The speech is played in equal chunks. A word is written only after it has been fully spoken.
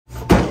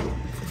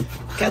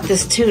Got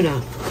this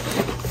tuna.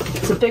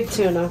 It's a big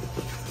tuna.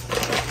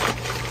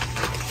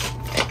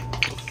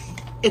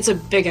 It's a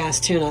big ass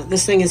tuna.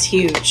 This thing is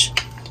huge.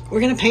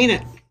 We're gonna paint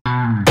it.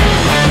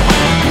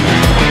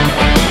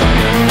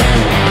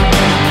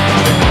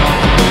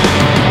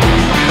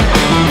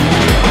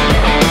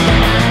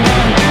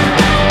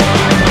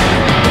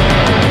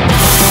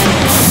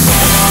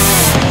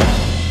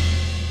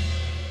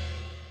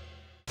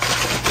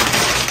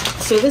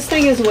 So this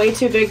thing is way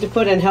too big to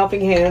put in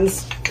helping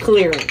hands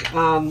clearing.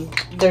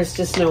 There's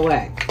just no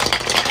way.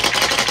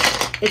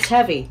 It's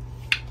heavy.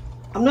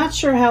 I'm not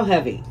sure how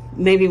heavy.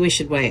 Maybe we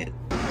should weigh it.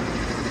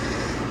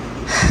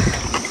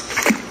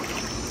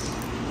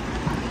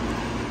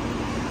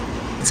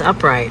 It's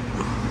upright.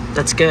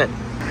 That's good.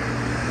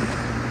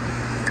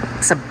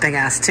 It's a big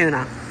ass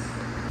tuna.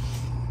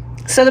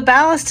 So the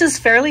ballast is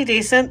fairly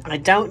decent. I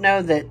don't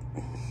know that,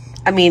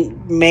 I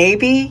mean,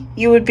 maybe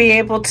you would be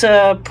able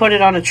to put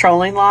it on a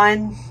trolling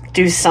line,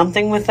 do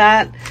something with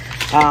that.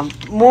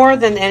 More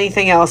than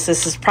anything else,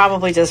 this is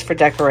probably just for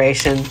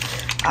decoration.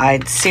 I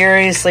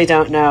seriously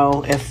don't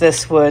know if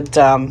this would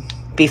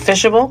be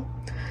fishable,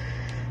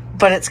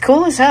 but it's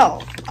cool as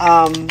hell.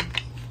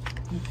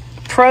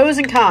 Pros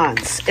and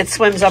cons. It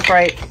swims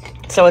upright,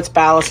 so it's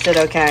ballasted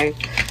okay.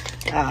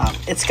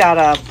 It's got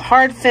a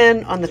hard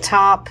fin on the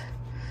top,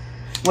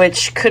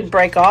 which could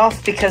break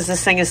off because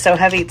this thing is so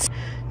heavy. It's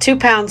 2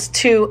 pounds,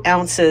 2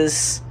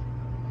 ounces,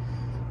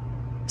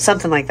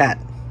 something like that.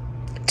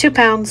 2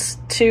 pounds,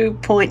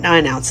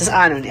 2.9 ounces.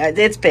 I don't know.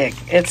 It's big.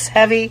 It's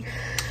heavy.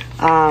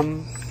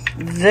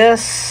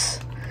 This,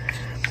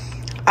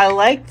 I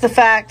like the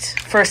fact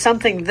for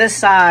something this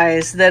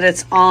size that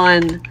it's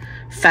on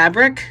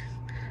fabric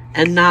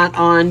and not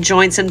on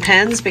joints and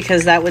pins,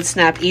 because that would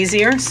snap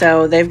easier.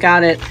 So they've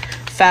got it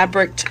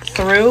fabriced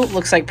through.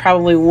 Looks like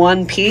probably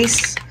one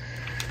piece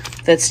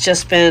that's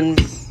just been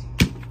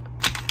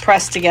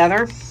pressed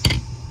together.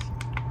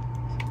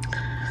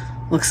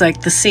 Looks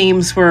like the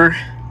seams were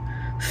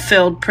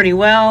filled pretty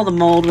well. The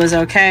mold was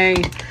okay.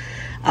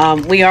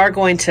 We are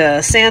going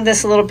to sand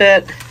this a little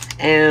bit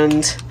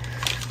and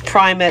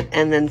prime it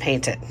and then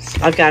paint it.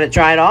 I've got it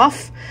dried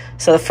off.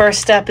 So the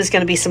first step is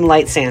going to be some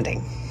light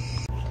sanding.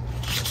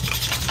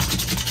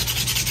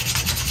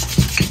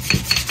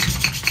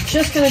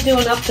 Just going to do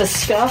enough to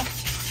scuff.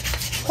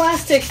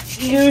 Plastic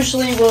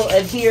usually will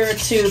adhere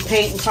to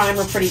paint and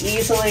primer pretty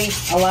easily,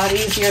 a lot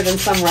easier than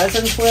some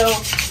resins will.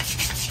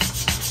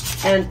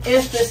 And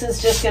if this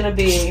is just going to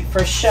be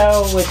for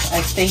show, which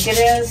I think it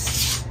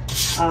is,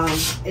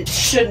 it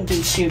shouldn't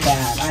be too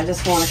bad. I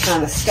just want to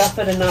kind of scuff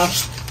it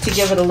enough to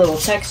give it a little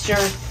texture.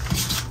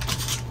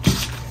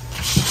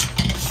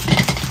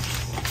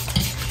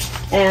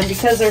 And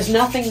because there's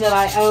nothing that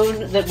I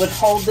own that would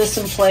hold this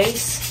in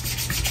place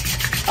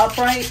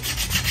upright,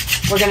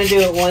 we're going to do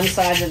it one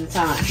side at a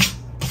time.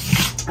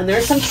 And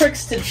there's some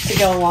tricks to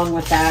go along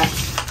with that.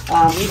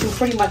 You can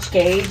pretty much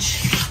gauge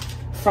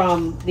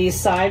from these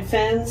side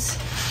fins.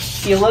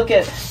 If you look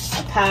at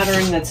a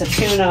pattern that's a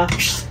tuna,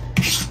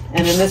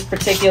 and in this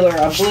particular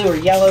a blue or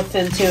yellow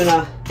fin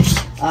tuna,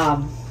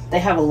 they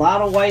have a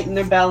lot of white in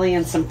their belly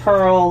and some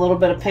pearl, a little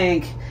bit of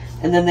pink,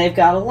 and then they've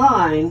got a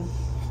line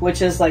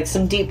which is like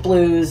some deep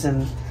blues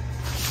and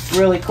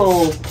really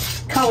cool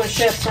color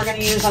shifts we're going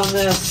to use on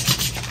this,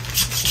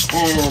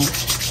 and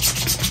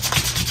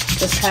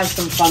just have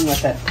some fun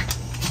with it.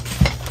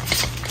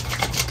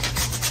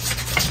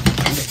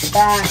 And at the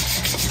back.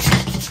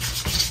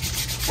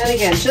 And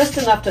again, just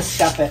enough to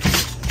scuff it.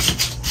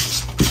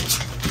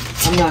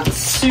 I'm not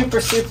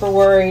super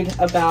worried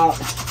about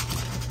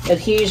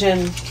adhesion.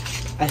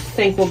 I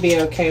think we'll be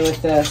okay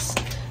with this.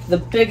 The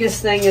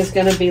biggest thing is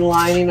going to be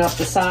lining up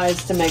the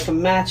sides to make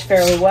them match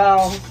fairly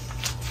well,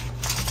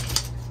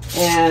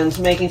 and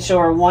making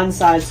sure one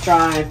side's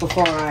dry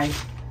before I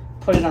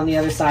put it on the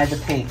other side to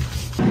paint.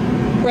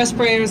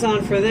 Respirators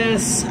on for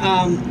this.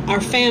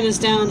 Our fan is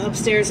down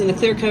upstairs in the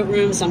clear coat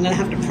room, so I'm going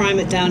to have to prime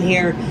it down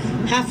here.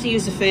 Have to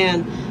use a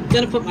fan.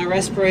 Going to put my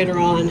respirator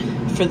on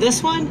for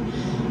this one.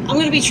 I'm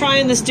going to be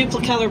trying this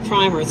Duplicolor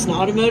primer. It's an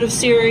automotive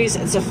series.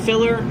 It's a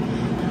filler.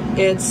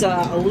 It's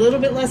a little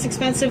bit less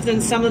expensive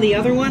than some of the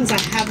other ones. I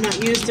have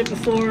not used it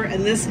before,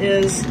 and this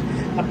is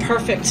a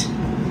perfect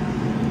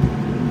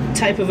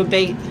type of a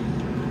bait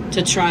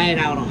to try it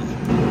out on.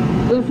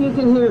 If you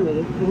can hear me,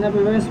 I have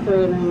my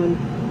respirator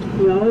on.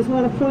 You always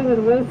want to point it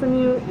away from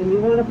you, and you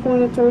want to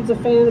point it towards the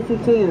fan if you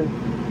can.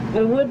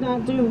 I would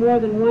not do more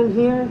than one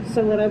here,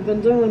 so what I've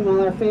been doing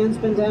while our fan's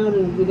been down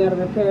and we got to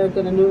repair it,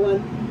 get a new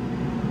one,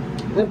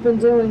 I've been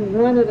doing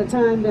one at a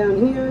time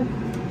down here,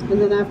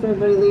 and then after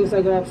everybody leaves,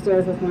 I go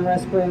upstairs with my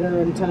respirator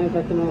and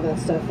Tyvek and all that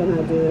stuff, and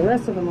I do the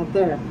rest of them up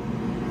there.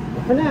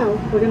 But for now,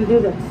 we're going to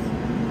do this.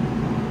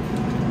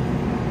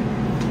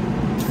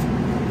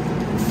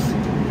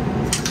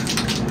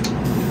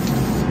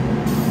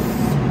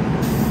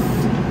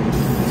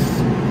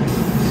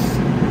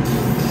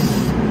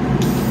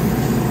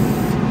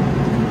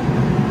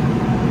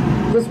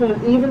 Just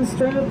want even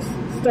strokes.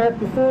 Start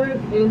before it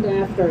and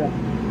after it.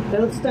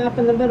 Don't stop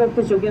in the middle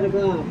because you'll get a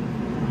glob.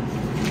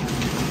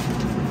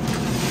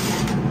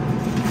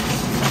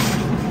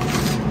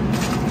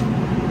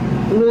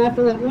 I'm going to have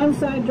to let one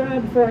side dry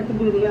before I can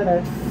do the other.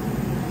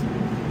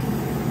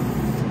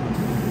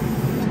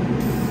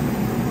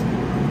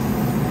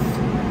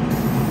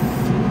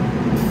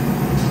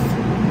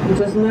 And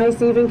just nice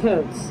even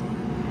coats.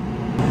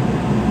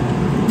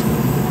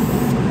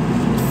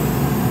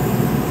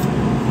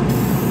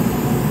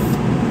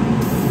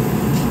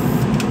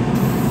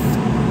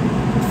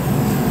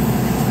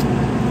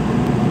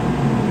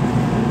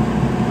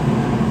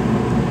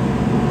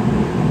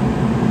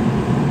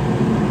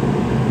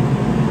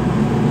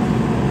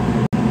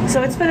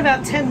 So it's been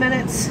about 10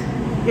 minutes.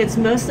 It's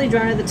mostly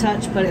dry to the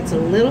touch, but it's a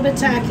little bit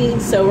tacky,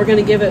 so we're going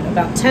to give it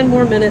about 10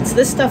 more minutes.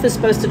 This stuff is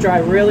supposed to dry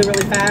really,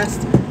 really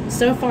fast.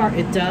 So far,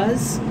 it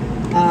does.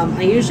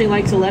 I usually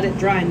like to let it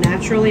dry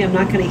naturally. I'm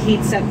not going to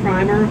heat set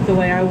primer the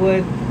way I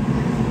would.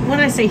 When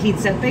I say heat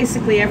set,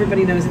 basically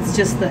everybody knows it's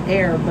just the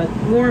air, but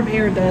warm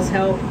air does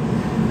help.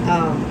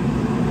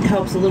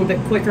 Helps a little bit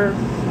quicker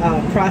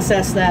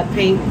process that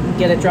paint and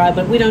get it dry,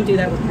 but we don't do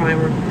that with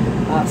primer.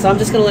 So I'm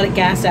just going to let it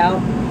gas out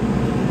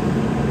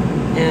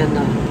and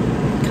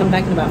come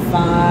back in about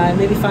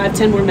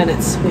 10 more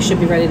minutes. We should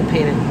be ready to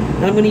paint it.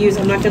 And I'm going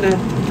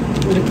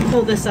to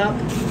pull this up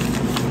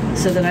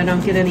so that I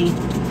don't get any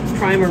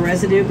primer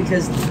residue,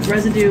 because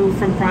residue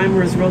from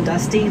primer is real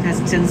dusty and has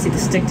a tendency to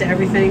stick to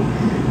everything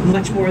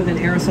much more than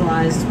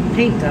aerosolized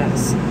paint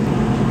does.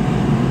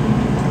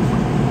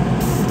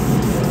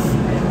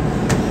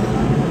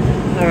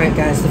 Alright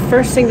guys, the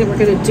first thing that we're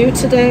going to do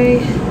today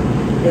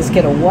is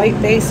get a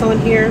white base on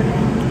here.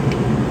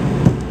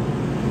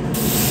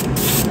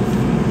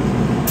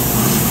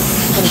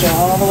 Go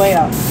all the way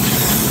up.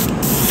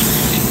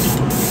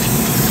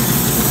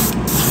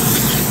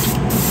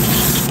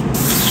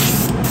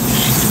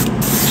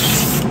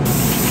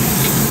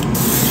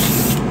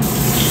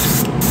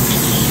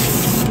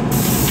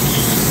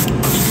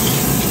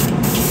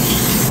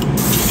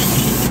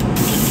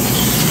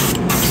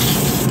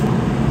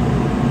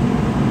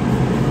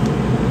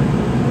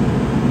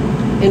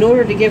 In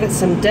order to give it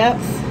some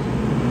depth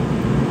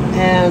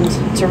and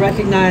to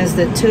recognize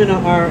that tuna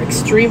are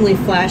extremely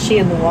flashy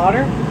in the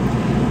water,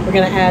 we're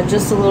going to add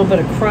just a little bit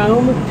of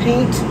chrome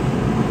paint.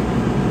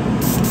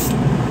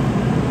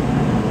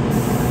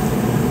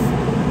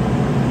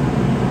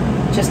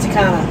 Just to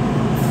kind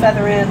of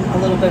feather in a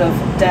little bit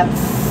of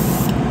depth.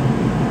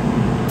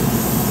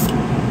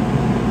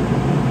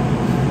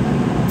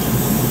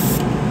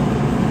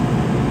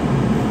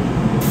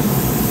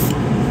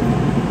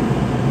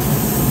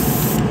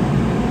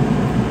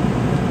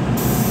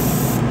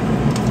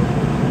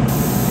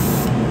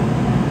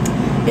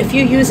 If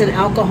you use an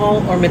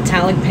alcohol or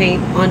metallic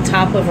paint on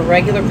top of a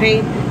regular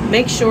paint,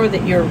 make sure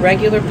that your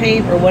regular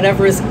paint or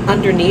whatever is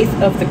underneath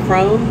of the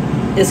chrome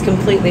is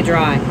completely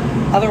dry.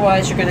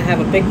 Otherwise, you're going to have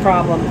a big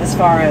problem as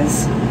far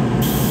as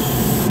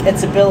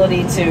its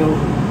ability to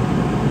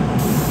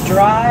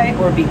dry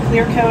or be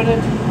clear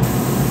coated.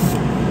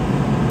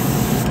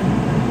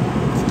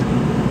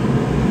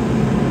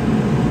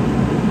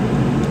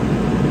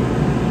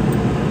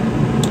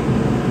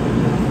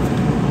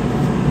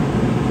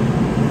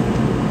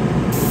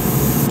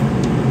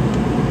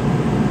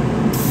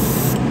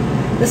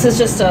 This is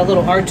just a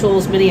little Art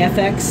Tools Mini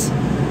FX.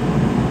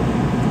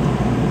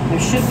 There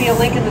should be a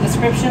link in the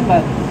description,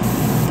 but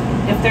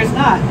if there's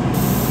not,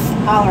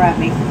 holler at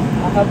me.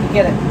 I'll help you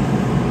get it.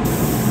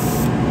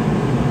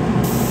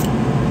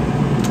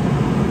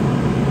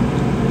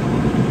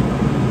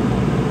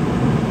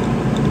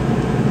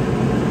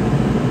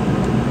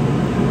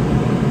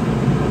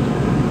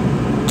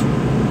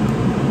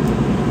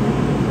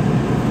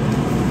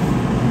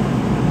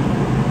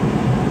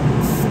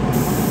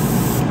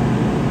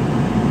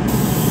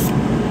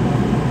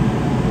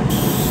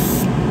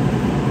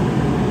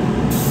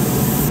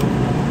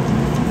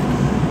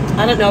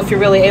 I don't know if you're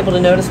really able to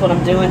notice what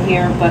I'm doing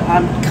here, but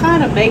I'm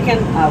kind of making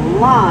a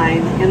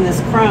line in this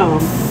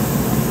chrome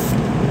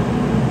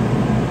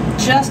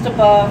just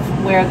above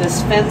where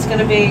this fin's going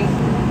to be.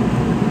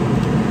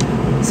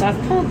 So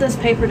I've pulled this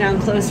paper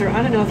down closer.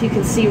 I don't know if you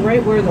can see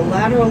right where the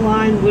lateral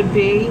line would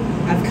be.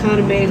 I've kind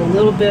of made a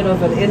little bit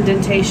of an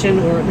indentation,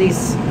 or at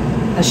least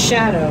a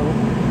shadow.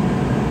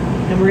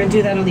 And we're going to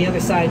do that on the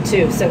other side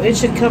too. So it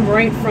should come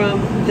right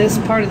from this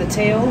part of the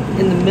tail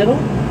in the middle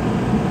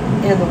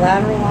and the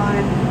lateral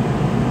line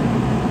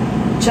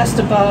just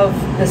above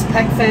this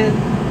pec fin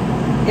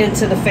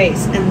into the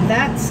face. And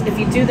that's, if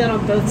you do that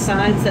on both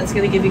sides, that's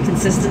going to give you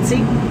consistency,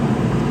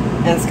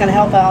 and it's going to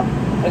help out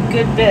a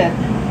good bit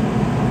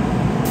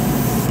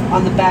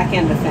on the back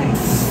end of things.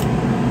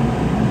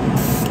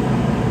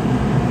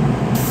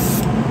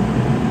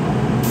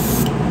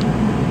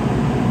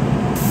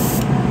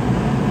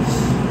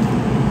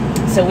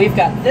 So we've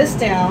got this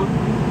down.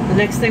 The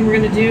next thing we're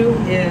going to do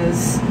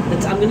is,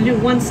 I'm going to do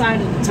one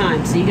side at a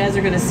time, so you guys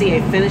are going to see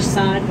a finished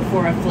side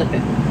before I flip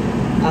it.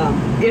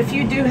 If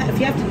you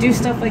have to do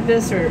stuff like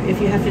this, or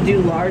if you have to do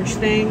large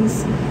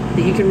things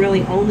that you can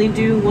really only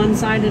do one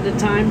side at a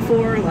time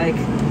for, like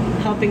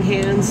helping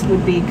hands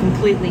would be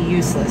completely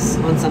useless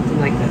on something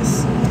like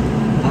this.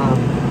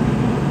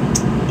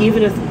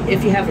 Even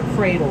if you have a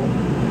cradle,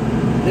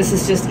 This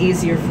is just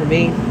easier for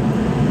me.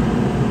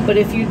 But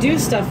if you do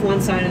stuff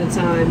one side at a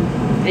time,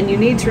 and you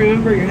need to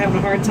remember you're having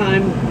a hard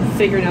time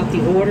figuring out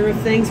the order of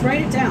things,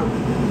 write it down.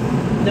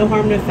 No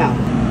harm, no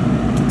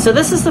foul. So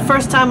this is the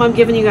first time I'm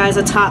giving you guys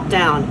a top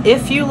down.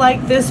 If you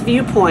like this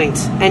viewpoint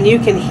and you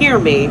can hear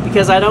me,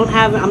 because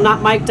I'm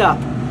not mic'd up.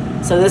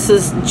 So this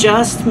is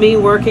just me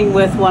working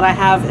with what I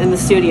have in the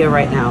studio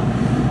right now,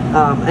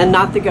 and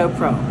not the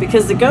GoPro.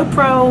 Because the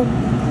GoPro,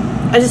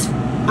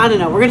 I don't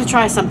know, we're gonna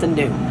try something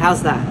new.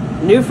 How's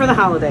that? New for the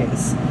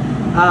holidays.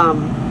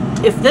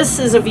 If this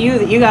is a view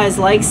that you guys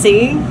like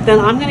seeing, then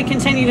I'm going to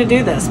continue to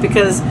do this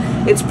because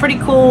it's pretty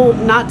cool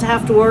not to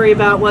have to worry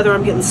about whether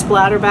I'm getting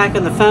splatter back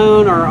on the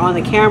phone or on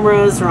the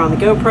cameras or on the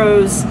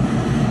GoPros.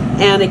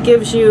 And it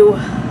gives you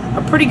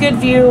a pretty good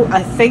view.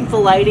 I think the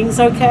lighting's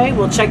okay.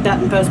 We'll check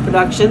that in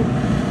post-production.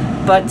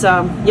 But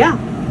yeah,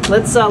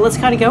 let's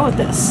kind of go with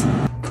this.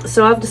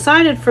 So I've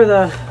decided for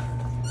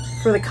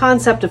the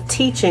concept of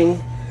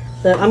teaching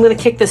that I'm going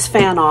to kick this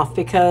fan off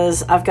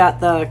because I've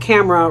got the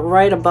camera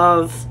right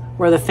above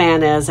where the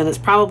fan is, and it's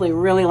probably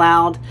really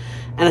loud,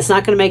 and it's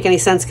not going to make any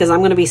sense because I'm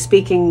going to be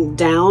speaking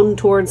down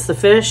towards the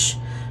fish,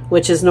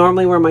 which is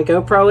normally where my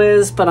GoPro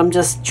is, but I'm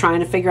just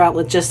trying to figure out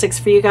logistics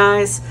for you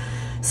guys.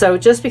 So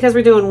just because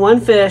we're doing one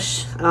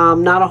fish,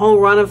 not a whole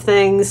run of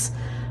things,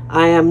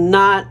 I am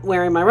not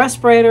wearing my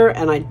respirator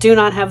and I do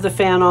not have the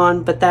fan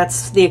on, but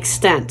that's the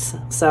extent.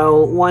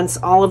 So once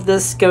all of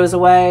this goes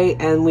away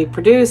and we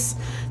produce,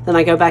 then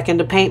I go back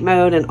into paint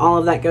mode and all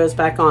of that goes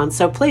back on.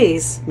 So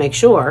please make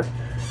sure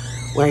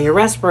wear your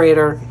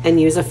respirator and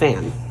use a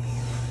fan.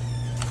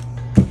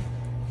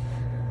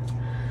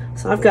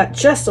 So I've got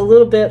just a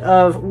little bit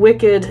of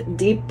Wicked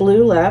Deep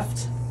Blue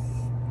left,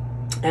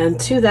 and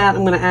to that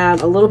I'm going to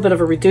add a little bit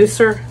of a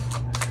reducer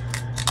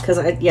because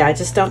I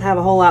just don't have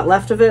a whole lot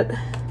left of it.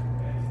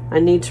 I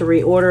need to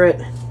reorder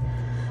it.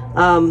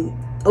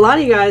 A lot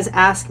of you guys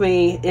ask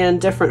me in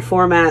different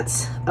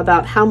formats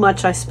about how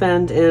much I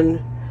spend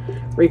in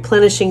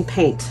replenishing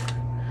paint.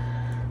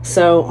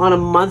 So on a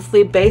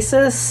monthly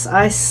basis,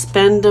 I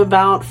spend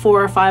about $400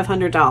 or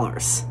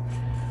 $500.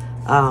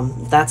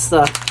 That's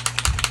the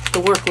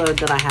workload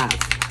that I have.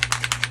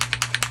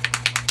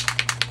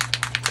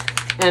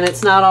 And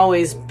it's not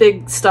always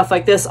big stuff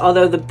like this,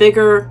 although the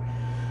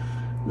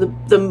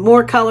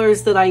more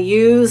colors that I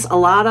use a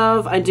lot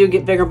of, I do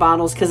get bigger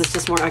bottles because it's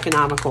just more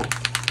economical.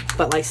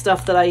 But like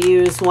stuff that I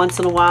use once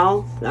in a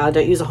while, I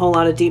don't use a whole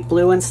lot of deep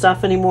blue and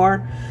stuff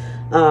anymore.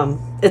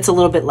 It's a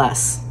little bit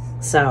less.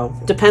 So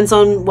depends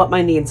on what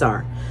my needs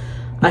are.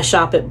 I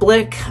shop at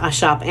Blick, I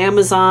shop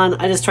Amazon.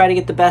 I just try to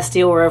get the best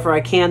deal wherever I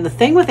can. The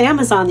thing with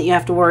Amazon that you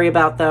have to worry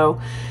about though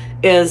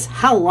is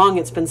how long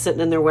it's been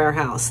sitting in their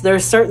warehouse.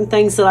 There's certain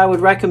things that I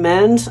would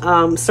recommend,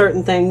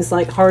 certain things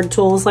like hard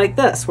tools like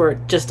this where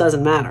it just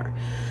doesn't matter.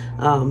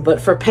 But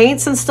for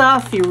paints and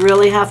stuff, you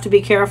really have to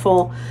be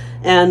careful.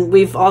 And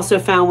we've also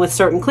found with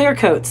certain clear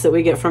coats that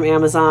we get from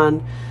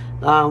Amazon,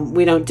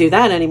 we don't do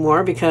that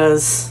anymore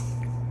because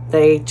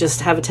they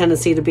just have a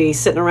tendency to be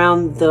sitting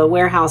around the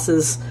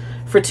warehouses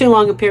for too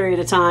long a period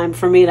of time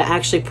for me to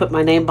actually put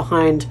my name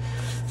behind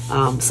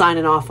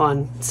signing off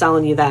on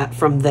selling you that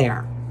from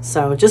there.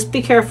 So just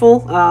be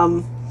careful.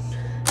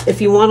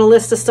 If you want a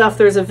list of stuff,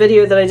 there's a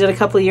video that I did a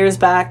couple of years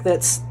back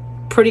that's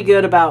pretty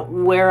good about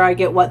where I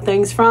get what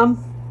things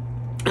from.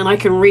 And I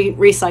can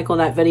recycle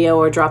that video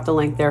or drop the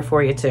link there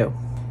for you too.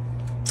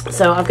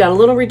 So I've got a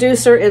little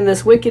reducer in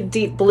this Wicked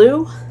Deep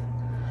Blue.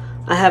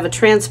 I have a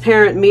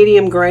transparent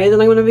medium gray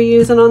that I'm going to be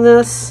using on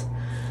this.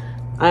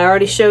 I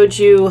already showed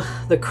you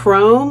the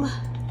chrome,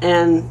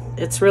 and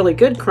it's really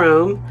good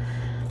chrome.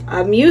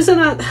 I'm using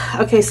it.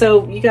 Okay,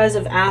 so you guys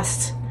have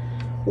asked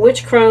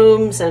which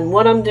chromes and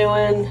what I'm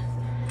doing.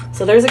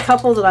 So there's a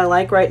couple that I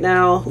like right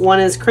now. One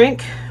is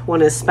Crink,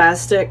 one is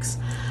Spastics.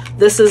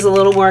 This is a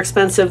little more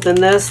expensive than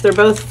this. They're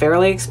both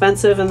fairly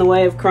expensive in the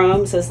way of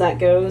chromes as that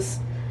goes.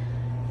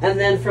 And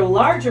then for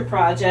larger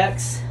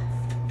projects,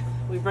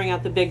 we bring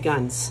out the big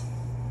guns.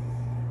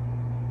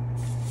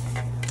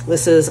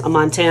 This is a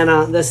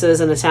Montana. This is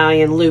an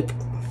Italian Loop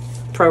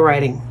Pro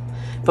Writing,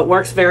 but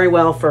works very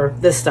well for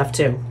this stuff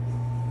too.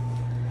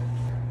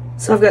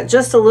 So I've got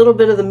just a little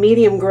bit of the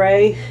medium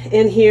gray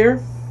in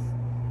here,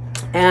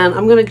 and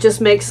I'm going to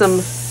just make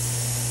some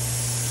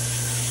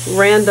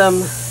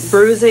random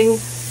bruising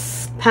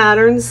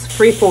patterns,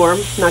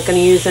 freeform. Not going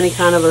to use any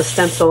kind of a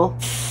stencil.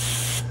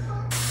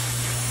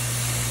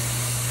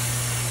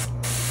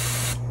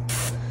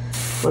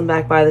 One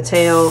back by the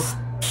tail.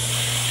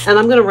 And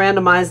I'm going to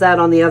randomize that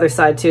on the other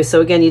side too.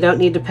 So again, you don't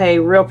need to pay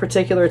real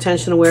particular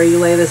attention to where you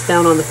lay this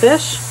down on the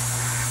fish.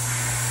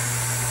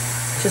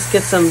 Just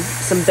get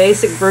some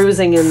basic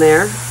bruising in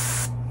there.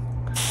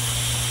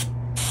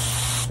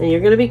 And you're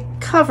going to be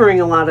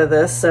covering a lot of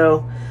this.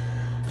 So,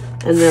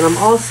 and then I'm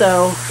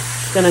also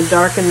going to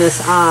darken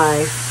this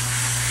eye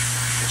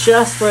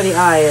just where the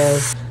eye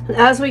is. And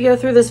as we go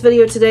through this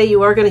video today,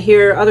 you are going to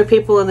hear other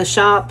people in the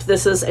shop.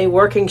 This is a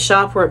working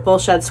shop. We're at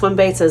Bullshad Swim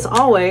Baits as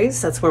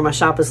always. That's where my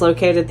shop is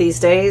located these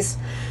days.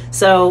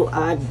 So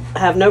I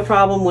have no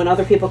problem when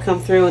other people come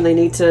through and they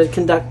need to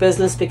conduct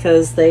business,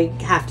 because they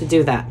have to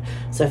do that.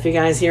 So if you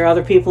guys hear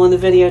other people in the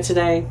video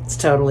today, it's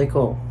totally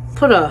cool.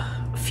 Put a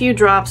few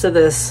drops of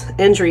this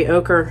Injury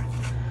Ochre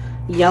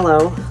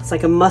yellow. It's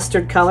like a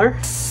mustard color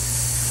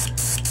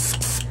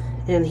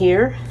in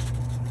here.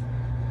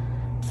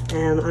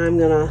 And I'm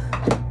gonna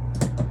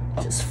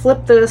just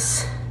flip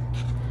this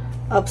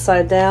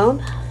upside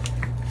down.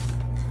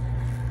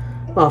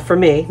 Well, for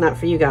me, not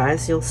for you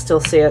guys. You'll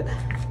still see it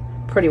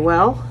pretty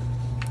well.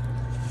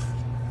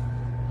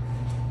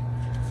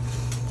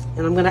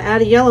 And I'm going to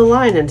add a yellow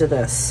line into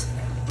this.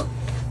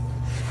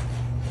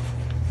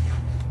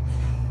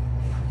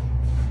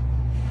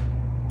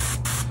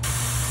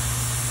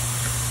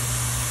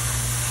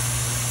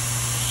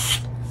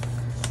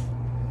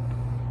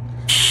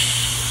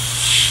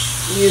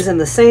 Using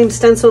the same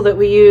stencil that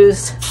we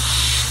used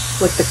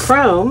with the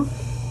chrome,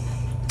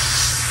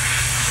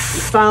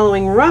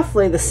 following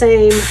roughly the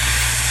same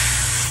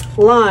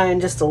line,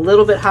 just a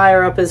little bit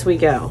higher up as we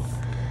go,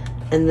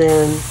 and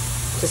then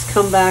just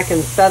come back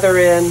and feather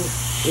in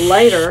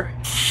lighter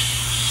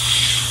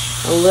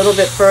a little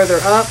bit further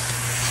up,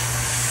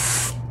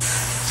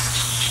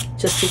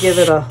 just to give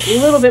it a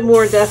little bit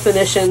more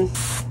definition.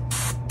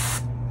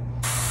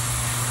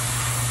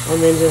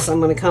 And then I'm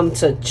going to come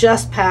to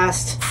just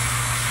past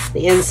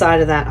the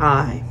inside of that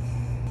eye.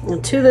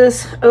 And to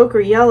this ochre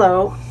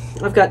yellow,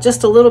 I've got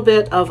just a little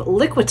bit of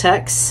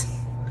Liquitex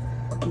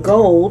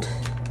gold,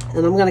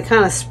 and I'm going to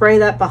kind of spray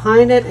that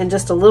behind it and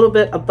just a little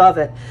bit above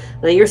it.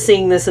 Now you're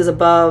seeing this as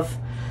above.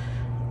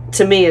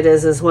 To me it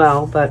is as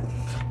well, but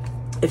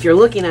if you're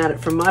looking at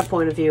it from my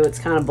point of view, it's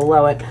kind of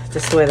below it,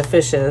 just the way the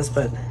fish is,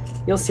 but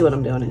you'll see what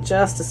I'm doing in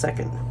just a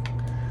second.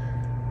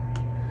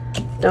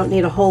 Don't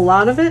need a whole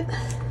lot of it.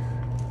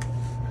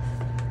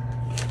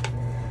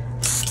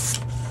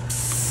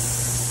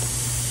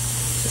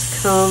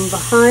 Just come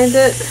behind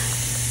it.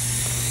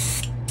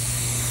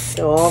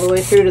 Go all the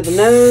way through to the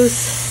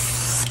nose.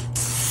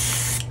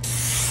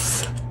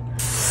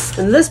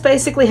 And this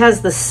basically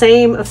has the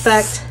same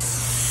effect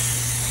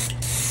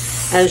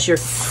as your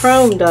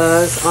chrome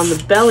does on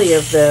the belly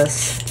of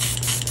this.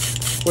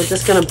 We're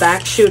just going to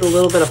back shoot a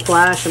little bit of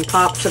flash and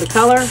pop to the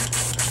color.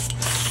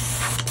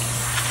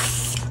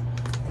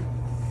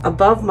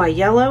 Above my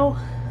yellow,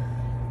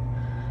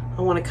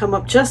 I want to come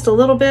up just a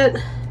little bit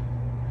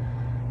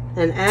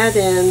and add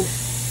in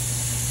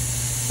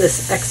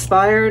this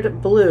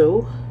expired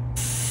blue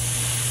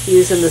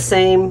using the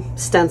same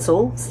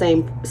stencil,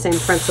 same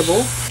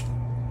principle.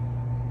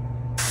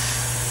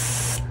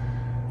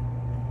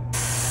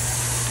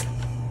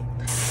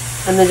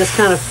 And then just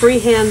kind of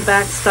freehand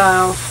back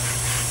style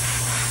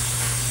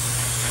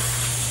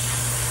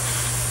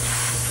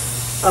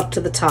up to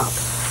the top.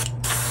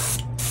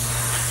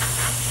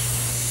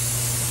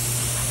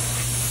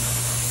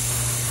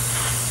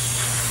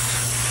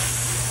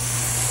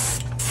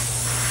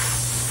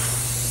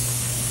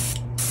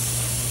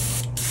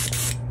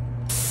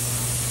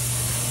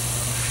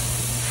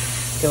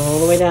 Go all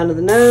the way down to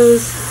the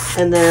nose,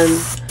 and then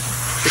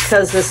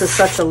because this is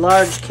such a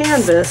large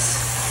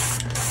canvas,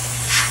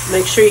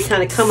 make sure you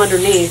kind of come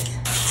underneath.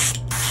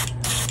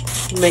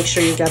 Make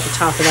sure you've got the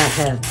top of that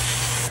head.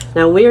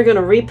 Now we are going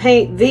to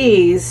repaint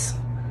these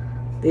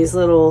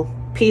little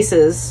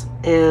pieces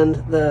and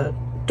the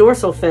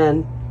dorsal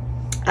fin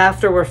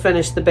after we're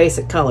finished the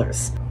basic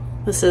colors.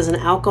 This is an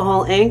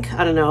alcohol ink.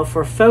 I don't know if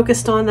we're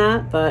focused on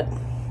that, but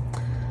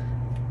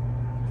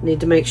need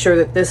to make sure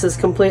that this is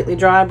completely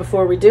dry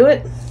before we do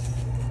it.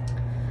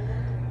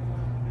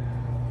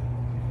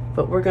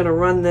 But we're going to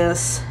run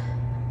this.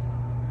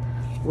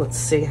 Let's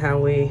see how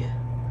we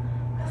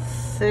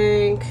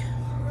think.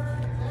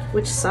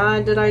 Which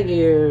side did I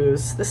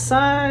use? This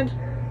side?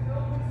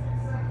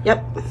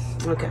 Yep.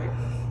 Okay.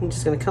 I'm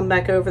just going to come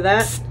back over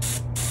that.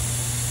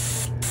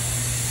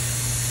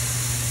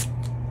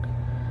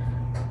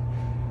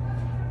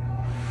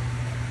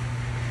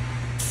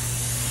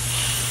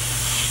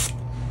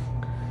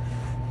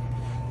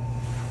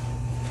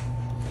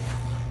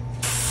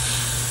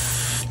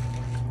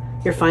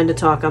 You're fine to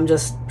talk. I'm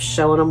just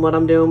showing them what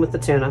I'm doing with the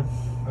tuna.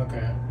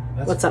 Okay.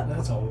 What's up?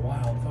 That's a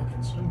wild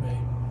fucking swim bait.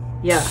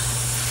 Yeah.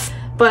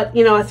 But,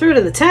 you know, I threw it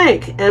in the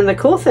tank, and the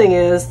cool thing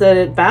is that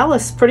it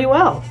ballasts pretty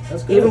well.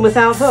 That's good. Even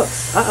without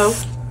hooks. Uh-oh.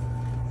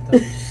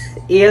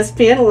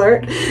 ESPN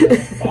alert.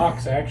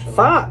 Fox, actually.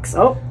 Fox.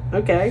 Oh,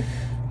 okay.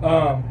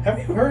 Have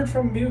you heard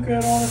from Buka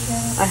at all this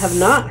morning? I have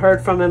not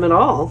heard from him at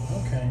all.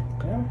 Okay.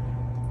 Well,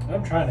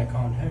 I'm trying to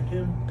contact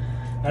him.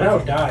 I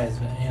know Di has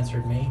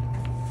answered me.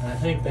 And I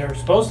think they were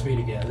supposed to be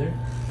together.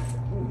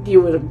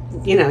 You would have,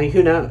 you know,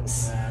 who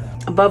knows? I know.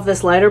 Above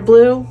this lighter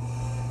blue,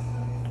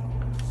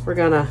 we're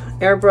going to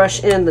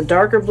airbrush in the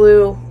darker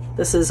blue.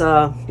 This is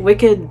a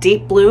Wicked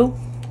Deep Blue.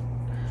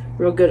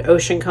 Real good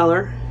ocean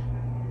color.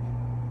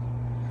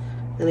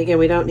 And again,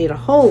 we don't need a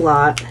whole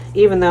lot,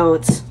 even though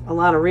it's a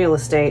lot of real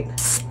estate.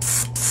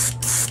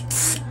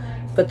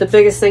 But the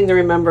biggest thing to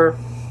remember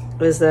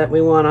is that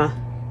we want to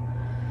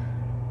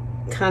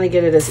kind of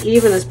get it as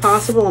even as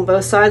possible on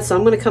both sides. So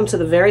I'm going to come to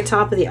the very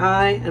top of the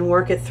eye and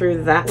work it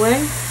through that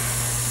way.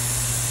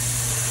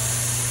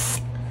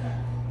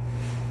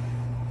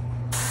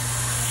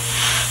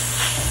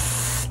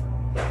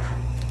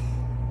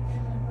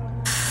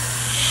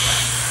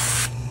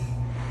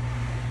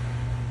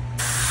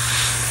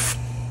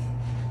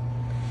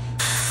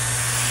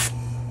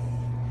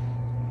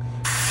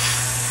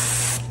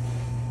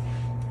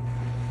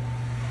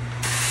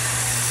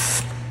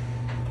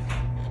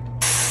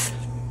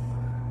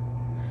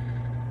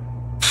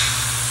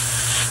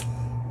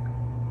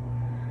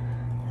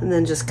 And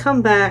then just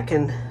come back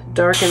and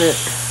darken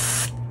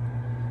it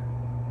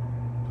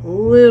a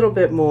little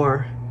bit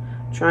more.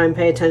 Try and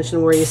pay attention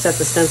to where you set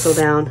the stencil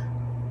down.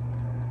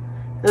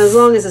 And as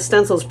long as the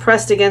stencil is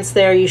pressed against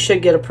there, you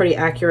should get a pretty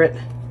accurate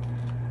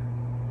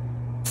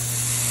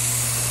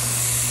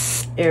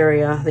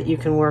area that you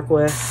can work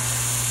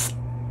with.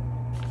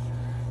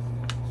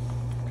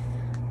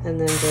 And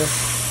then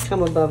just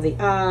come above the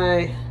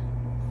eye.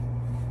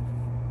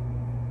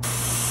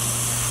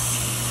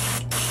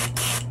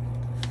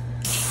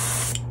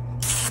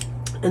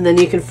 And then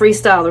you can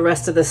freestyle the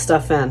rest of this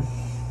stuff in.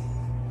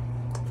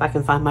 If I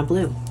can find my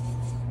blue.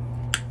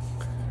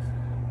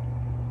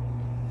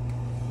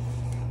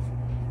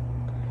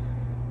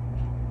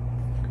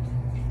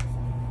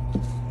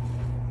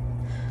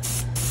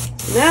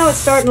 Now it's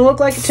starting to look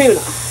like a tuna.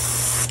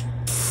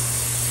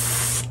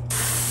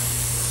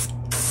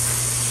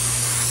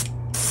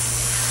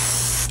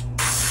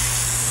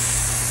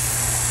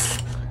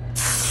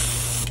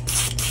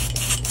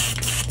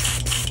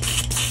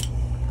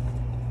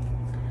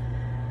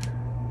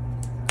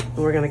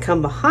 We're going to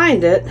come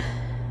behind it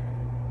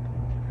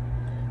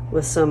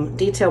with some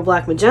detail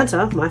black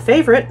magenta, my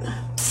favorite,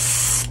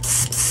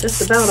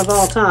 just about of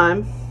all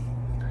time,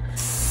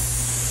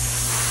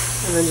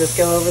 and then just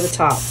go over the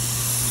top.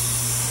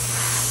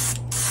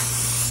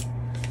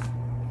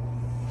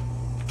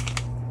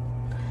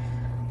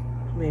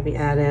 Maybe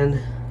add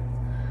in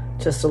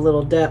just a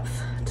little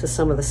depth to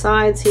some of the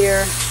sides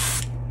here.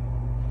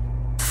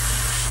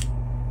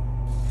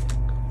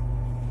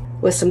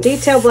 With some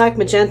detail black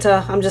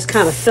magenta, I'm just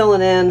kind of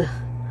filling in,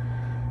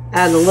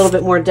 adding a little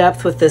bit more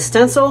depth with this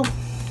stencil.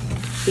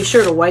 Be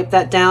sure to wipe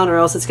that down or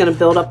else it's going to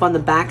build up on the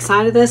back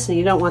side of this, and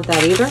you don't want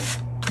that either.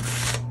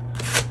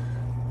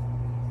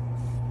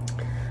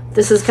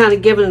 This is kind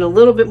of giving it a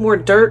little bit more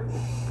dirt,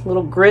 a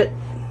little grit.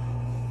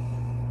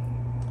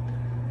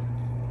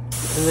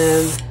 And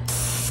then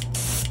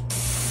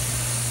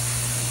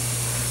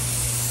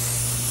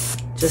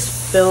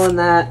just filling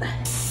that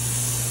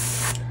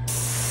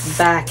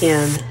back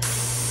in.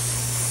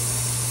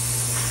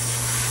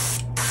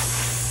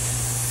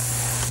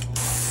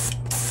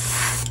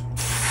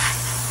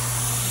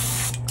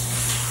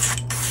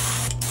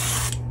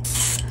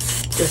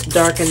 Just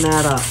darken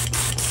that up.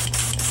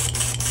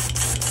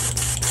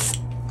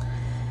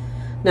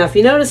 Now if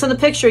you notice on the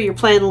picture you're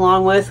playing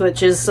along with,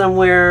 which is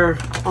somewhere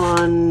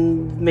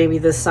on maybe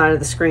this side of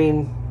the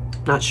screen,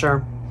 not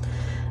sure,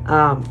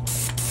 but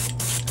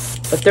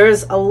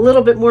there's a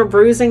little bit more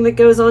bruising that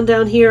goes on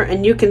down here,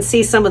 and you can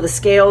see some of the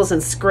scales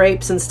and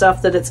scrapes and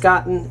stuff that it's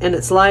gotten in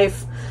its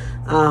life.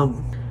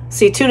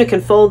 See, tuna can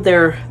fold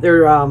their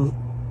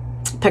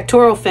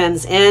pectoral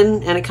fins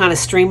in, and it kind of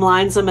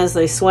streamlines them as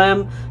they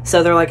swim,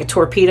 so they're like a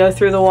torpedo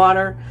through the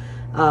water.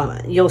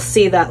 You'll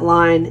see that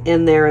line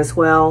in there as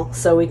well,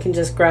 so we can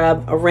just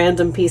grab a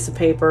random piece of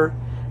paper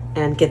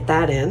and get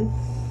that in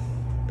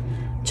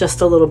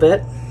just a little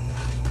bit.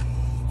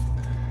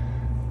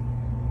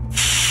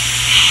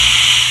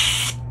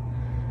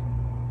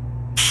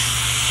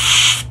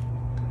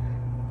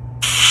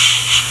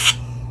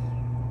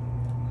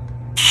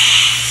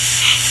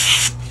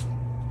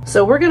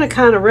 So we're going to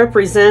kind of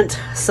represent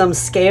some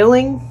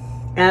scaling,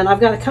 and I've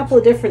got a couple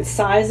of different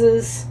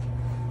sizes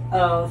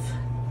of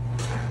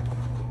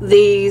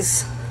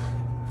these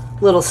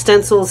little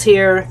stencils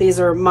here. These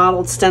are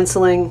modeled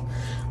stenciling.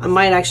 I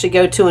might actually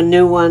go to a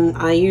new one.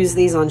 I use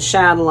these on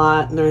shad a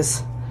lot, and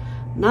there's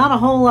not a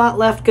whole lot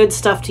left good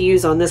stuff to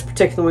use on this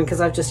particular one because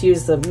I've just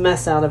used the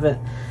mess out of it.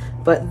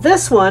 But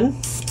this one,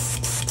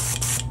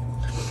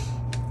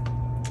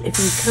 if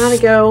you kind of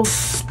go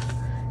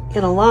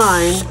in a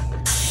line,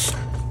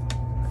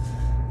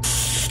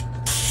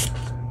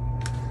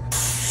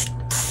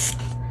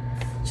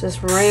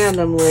 just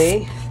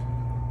randomly,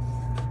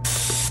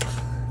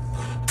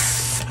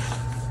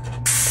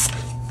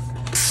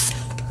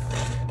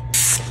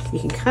 you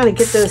can kind of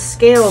get those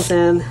scales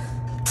in.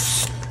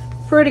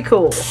 Pretty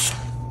cool.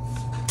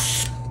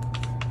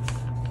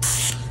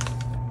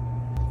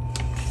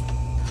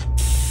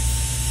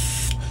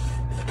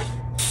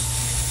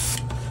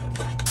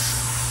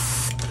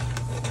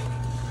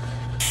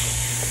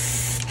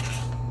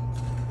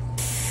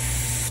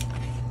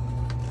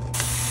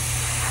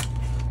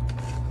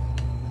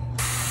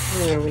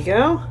 There we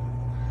go.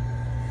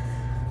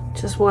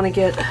 Just want to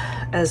get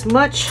as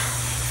much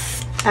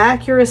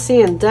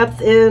accuracy and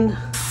depth in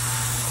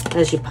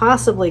as you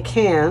possibly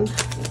can.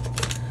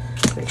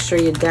 Make sure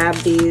you dab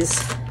these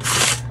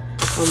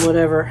on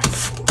whatever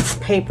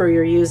paper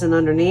you're using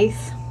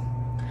underneath.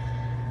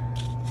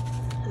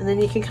 And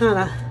then you can kind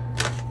of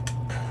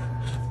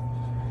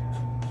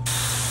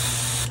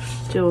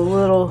do a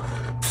little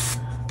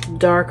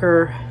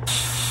darker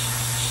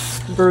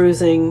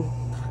bruising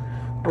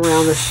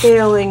around the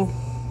scaling.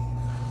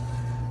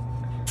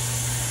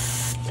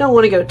 Don't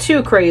want to go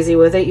too crazy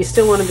with it. You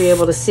still want to be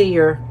able to see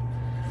your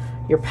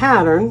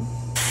pattern.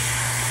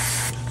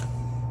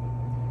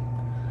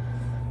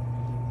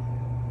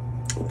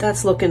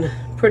 That's looking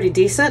pretty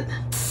decent.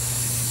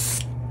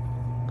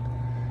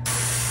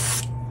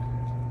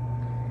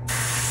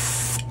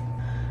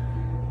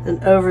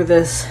 And over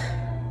this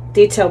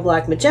detail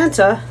black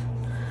magenta,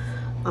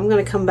 I'm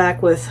going to come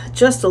back with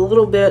just a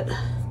little bit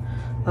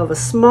of a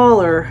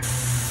smaller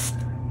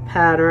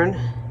pattern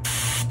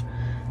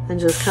and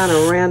just kind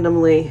of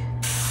randomly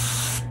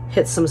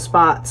hit some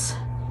spots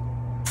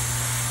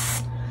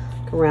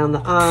around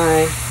the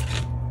eye.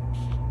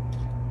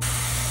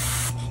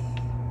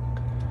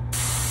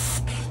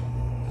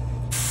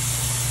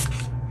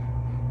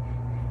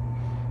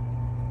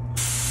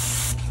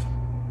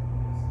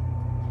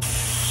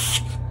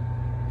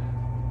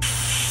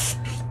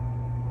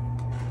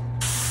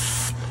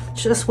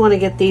 Just want to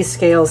get these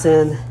scales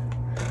in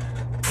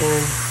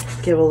and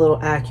give a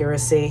little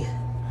accuracy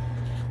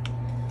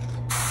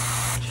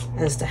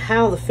as to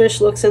how the fish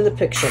looks in the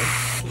picture.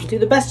 Do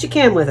the best you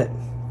can with it.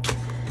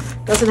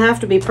 Doesn't have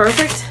to be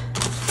perfect.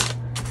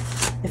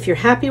 If you're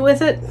happy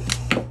with it,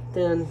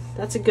 then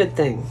that's a good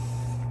thing.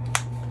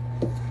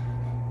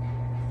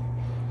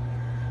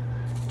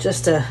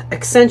 Just to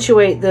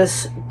accentuate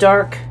this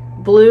dark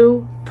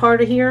blue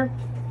part of here,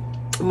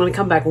 I'm going to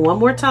come back one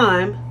more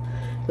time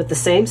with the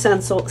same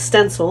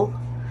stencil.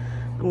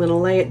 I'm going to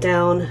lay it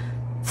down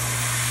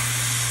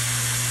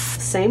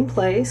same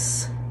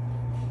place.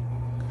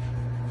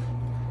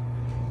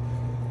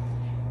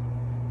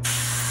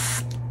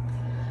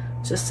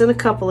 Just in a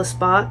couple of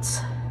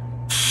spots.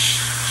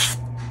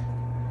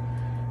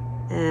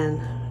 And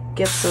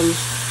get some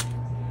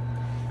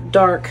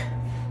dark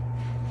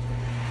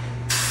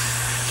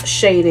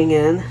shading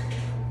in.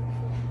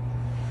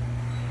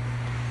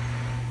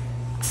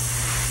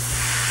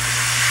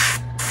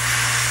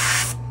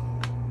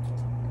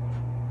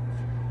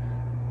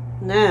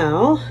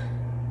 Now,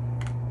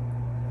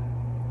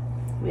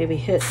 maybe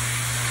hit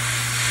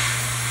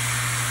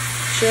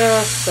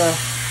just the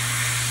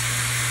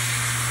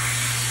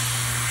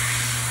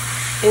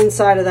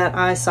inside of that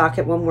eye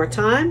socket one more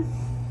time.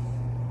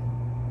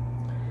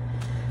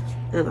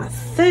 And I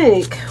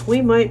think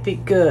we might be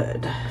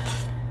good.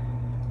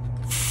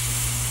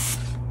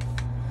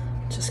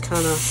 Just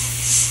kind of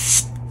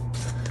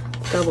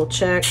double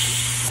check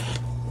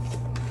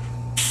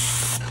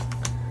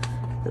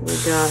that we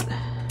got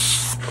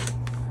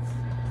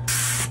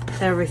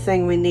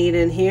everything we need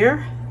in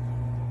here.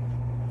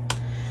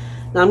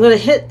 Now I'm going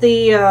to hit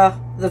the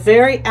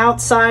very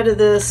outside of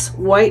this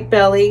white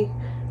belly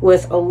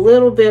with a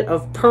little bit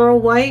of pearl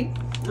white.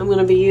 I'm going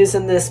to be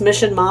using this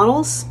Mission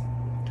Models,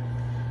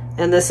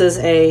 and this is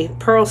a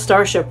pearl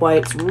starship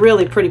white. It's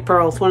really pretty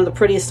pearl. It's one of the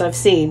prettiest I've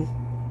seen.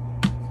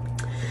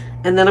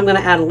 And then I'm going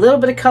to add a little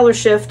bit of color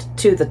shift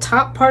to the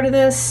top part of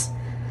this,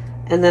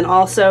 and then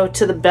also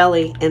to the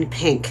belly in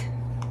pink.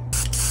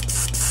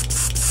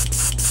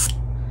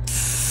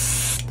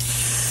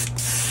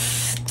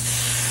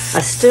 I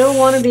still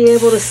want to be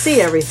able to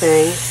see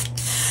everything,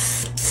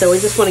 so we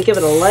just want to give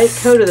it a light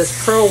coat of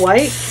this pearl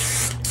white.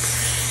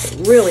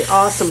 Really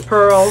awesome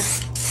pearl.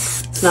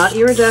 It's not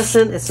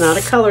iridescent, it's not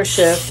a color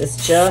shift,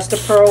 it's just a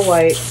pearl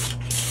white.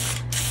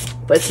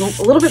 But it's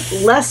a little bit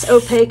less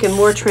opaque and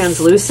more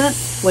translucent,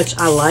 which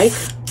I like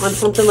on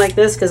something like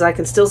this because I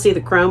can still see the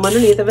chrome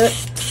underneath of it,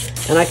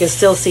 and I can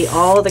still see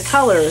all of the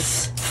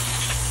colors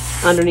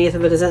underneath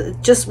of it. I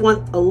just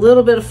want a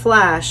little bit of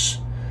flash.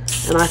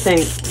 And I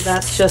think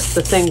that's just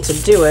the thing to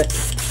do it.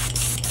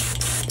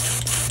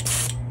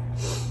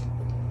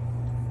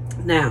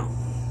 Now,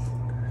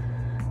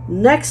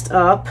 next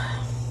up,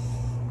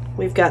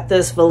 we've got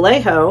this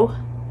Vallejo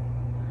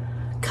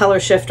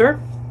color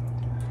shifter.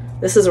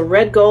 This is a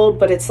red gold,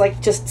 but it's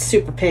like just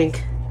super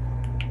pink.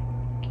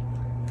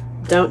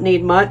 Don't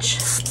need much.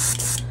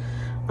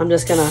 I'm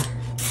just gonna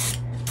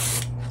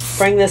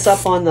bring this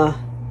up on the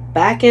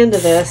back end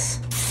of this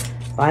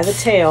by the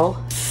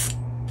tail.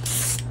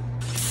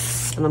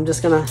 And I'm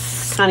just going to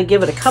kind of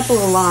give it a couple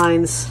of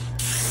lines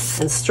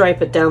and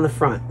stripe it down the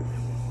front.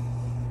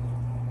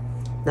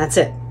 That's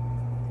it.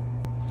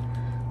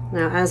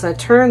 Now as I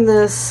turn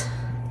this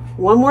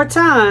one more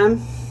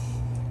time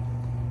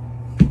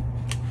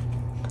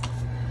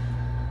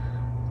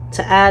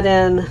to add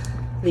in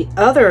the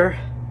other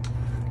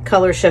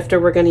color shifter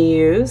we're going to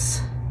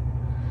use,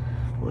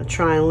 I'm going to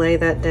try and lay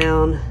that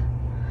down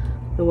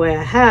the way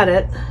I had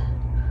it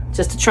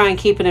just to try and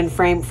keep it in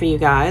frame for you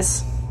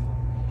guys.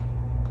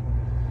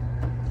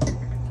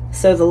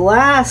 So the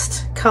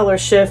last color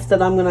shift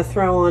that I'm going to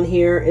throw on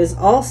here is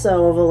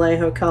also a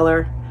Vallejo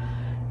color.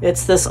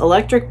 It's this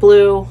electric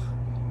blue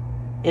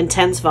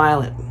intense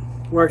violet.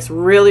 Works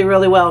really,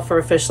 really well for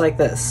a fish like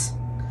this.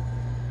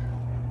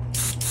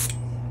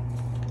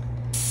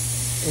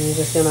 I'm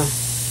just gonna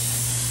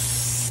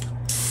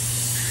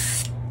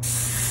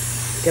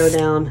go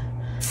down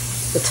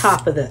the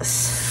top of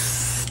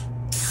this.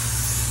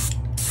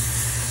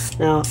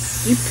 Now,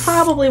 you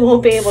probably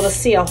won't be able to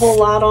see a whole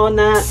lot on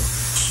that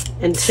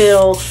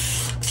until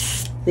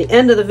the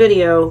end of the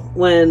video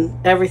when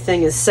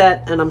everything is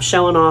set and I'm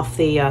showing off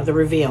the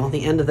reveal,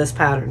 the end of this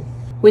pattern.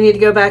 We need to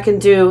go back and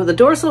do the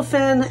dorsal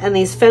fin and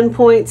these fin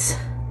points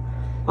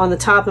on the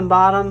top and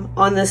bottom.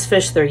 On this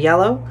fish, they're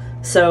yellow,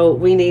 so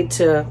we need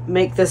to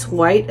make this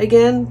white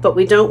again, but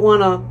we don't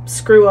want to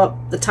screw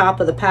up the top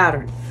of the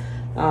pattern.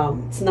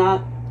 It's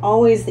not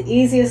always the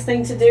easiest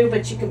thing to do,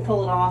 but you can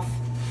pull it off.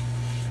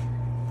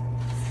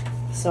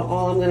 So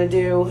all I'm going to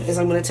do is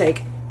I'm going to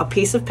take a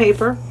piece of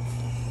paper.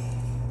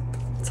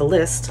 It's a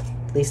list.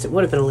 At least it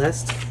would have been a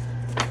list.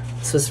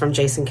 This was from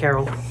Jason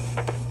Carroll.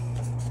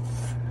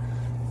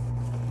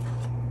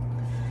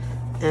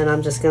 And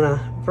I'm just going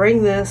to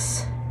bring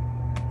this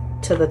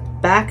to the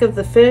back of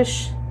the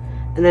fish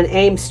and then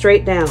aim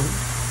straight down.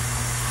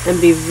 And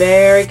be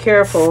very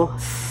careful.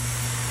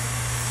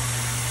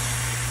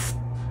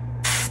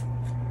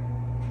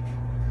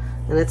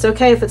 And it's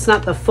okay if it's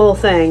not the full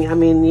thing. I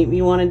mean,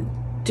 you want to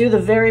do the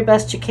very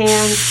best you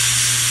can,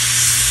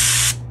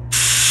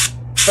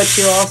 but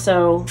you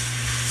also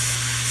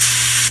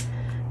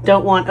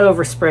don't want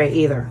overspray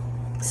either.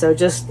 So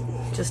just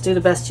do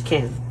the best you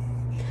can.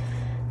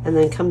 And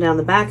then come down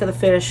the back of the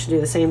fish, do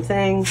the same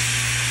thing.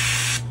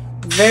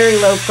 Very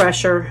low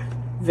pressure,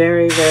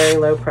 very, very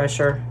low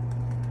pressure.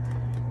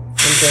 And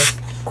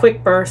just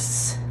quick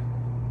bursts.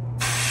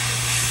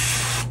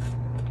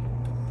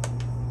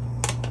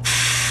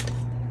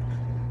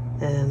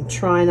 And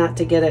try not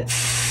to get it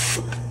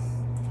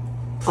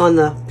on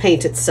the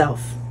paint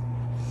itself.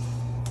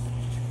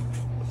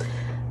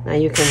 Now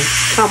you can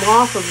come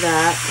off of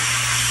that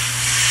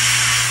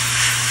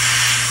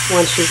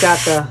once you've got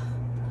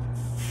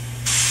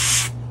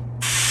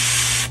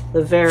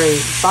the very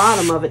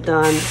bottom of it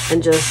done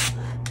and just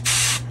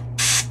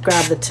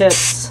grab the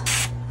tips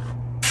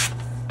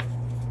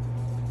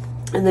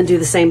and then do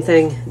the same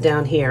thing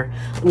down here.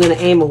 I'm going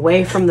to aim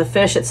away from the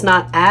fish. It's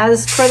not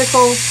as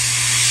critical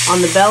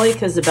on the belly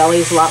because the belly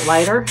is a lot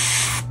lighter.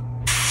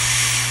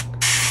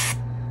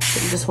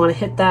 You just want to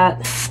hit that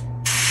because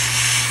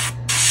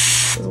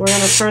we're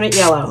going to turn it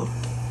yellow.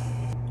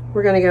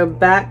 We're going to go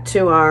back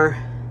to our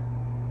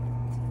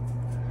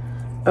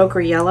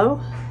ochre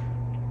yellow.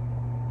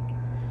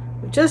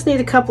 We just need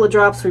a couple of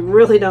drops. We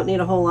really don't need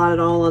a whole lot at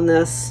all on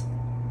this.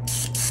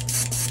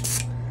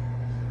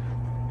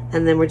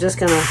 And then we're just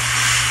going to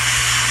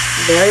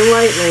very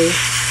lightly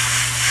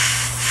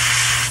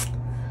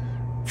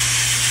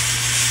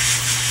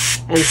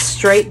and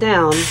straight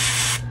down.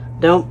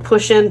 Don't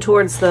push in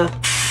towards the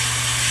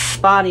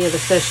body of the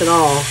fish at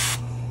all.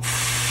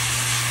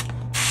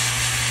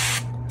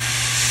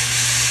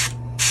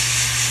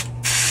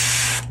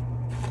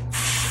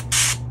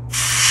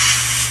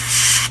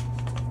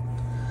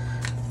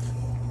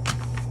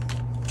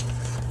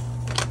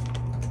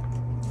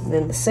 And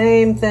then the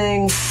same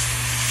thing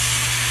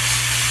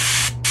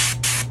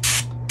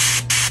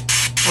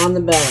on the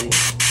belly.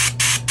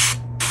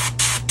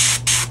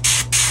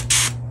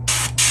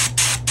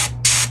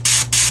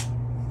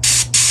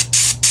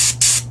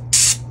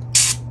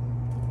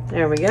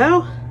 There we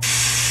go.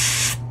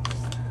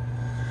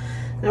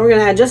 Now we're going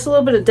to add just a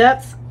little bit of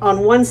depth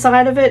on one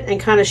side of it and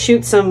kind of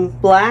shoot some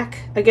black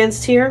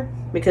against here,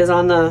 because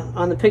on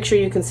the picture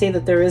you can see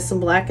that there is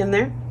some black in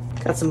there.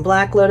 Got some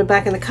black loaded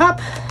back in the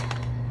cup.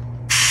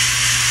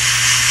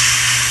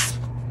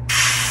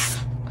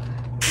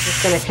 I'm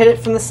just going to hit it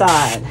from the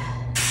side.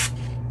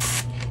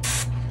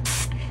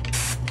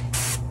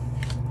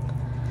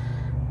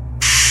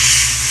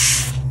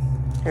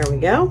 There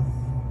we go.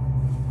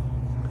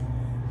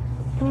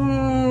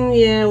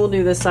 Yeah, we'll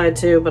do this side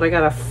too, but I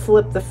gotta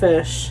flip the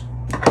fish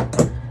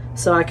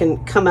so I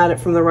can come at it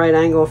from the right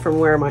angle from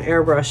where my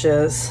airbrush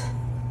is,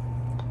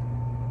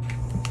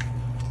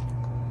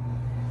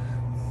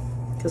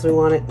 because we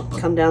want it to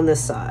come down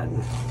this side.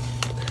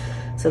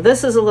 So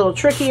this is a little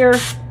trickier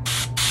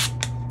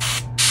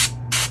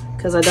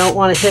because I don't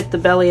want to hit the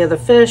belly of the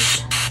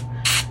fish.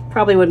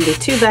 Probably wouldn't be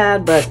too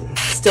bad, but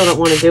still don't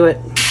want to do it.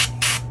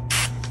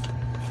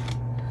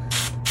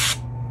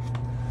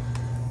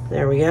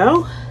 There we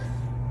go.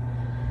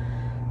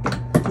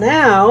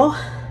 Now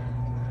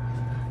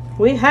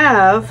we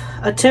have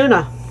a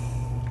tuna.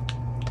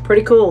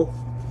 Pretty cool.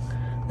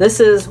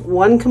 This is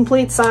one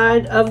complete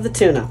side of the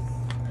tuna.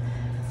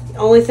 The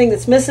only thing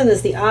that's missing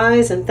is the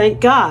eyes, and thank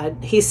God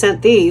he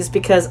sent these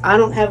because I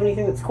don't have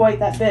anything that's quite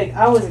that big.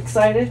 I was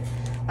excited.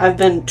 I've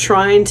been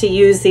trying to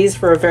use these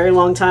for a very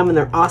long time, and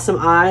they're awesome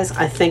eyes.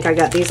 I think I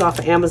got these off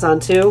of Amazon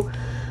too.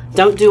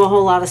 Don't do a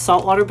whole lot of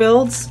saltwater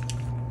builds,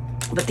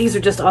 but these are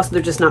just awesome.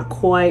 They're just not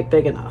quite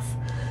big enough.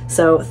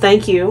 So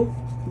thank you,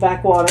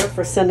 Backwater,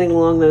 for sending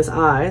along those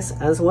eyes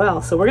as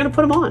well. So we're going to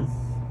put them on.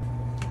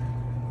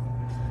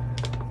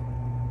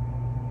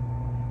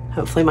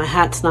 Hopefully my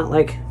hat's not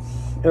like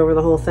over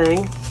the whole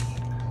thing.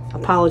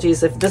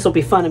 Apologies if this will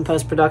be fun in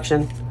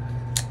post-production.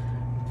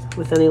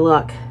 with any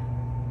luck,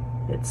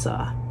 it's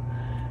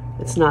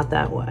not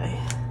that way.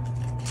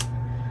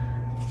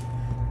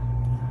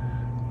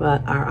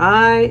 But our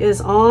eye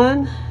is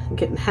on,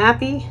 getting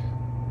happy.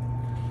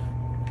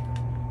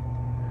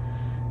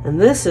 And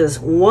this is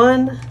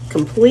one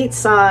complete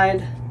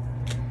side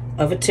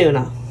of a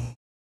tuna.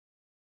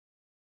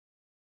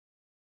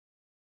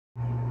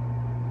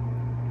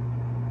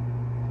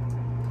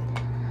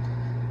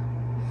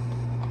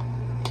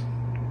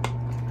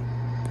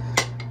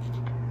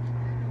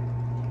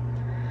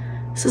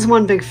 This is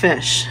one big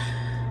fish.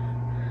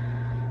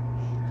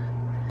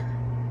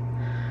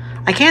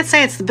 I can't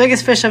say it's the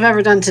biggest fish I've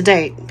ever done to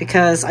date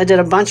because I did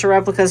a bunch of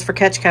replicas for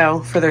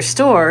Ketchco for their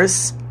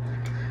stores,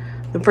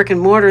 the brick and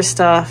mortar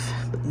stuff.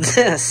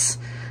 This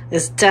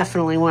is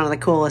definitely one of the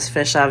coolest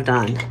fish I've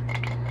done.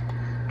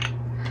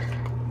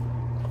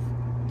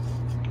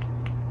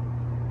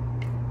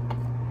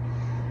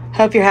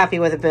 Hope you're happy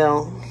with it,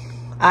 Bill.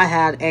 I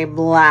had a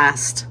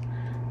blast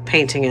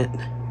painting it.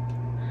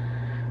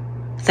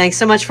 Thanks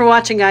so much for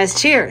watching, guys.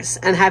 Cheers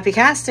and happy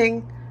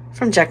casting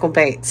from Jekyll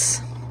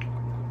Baits.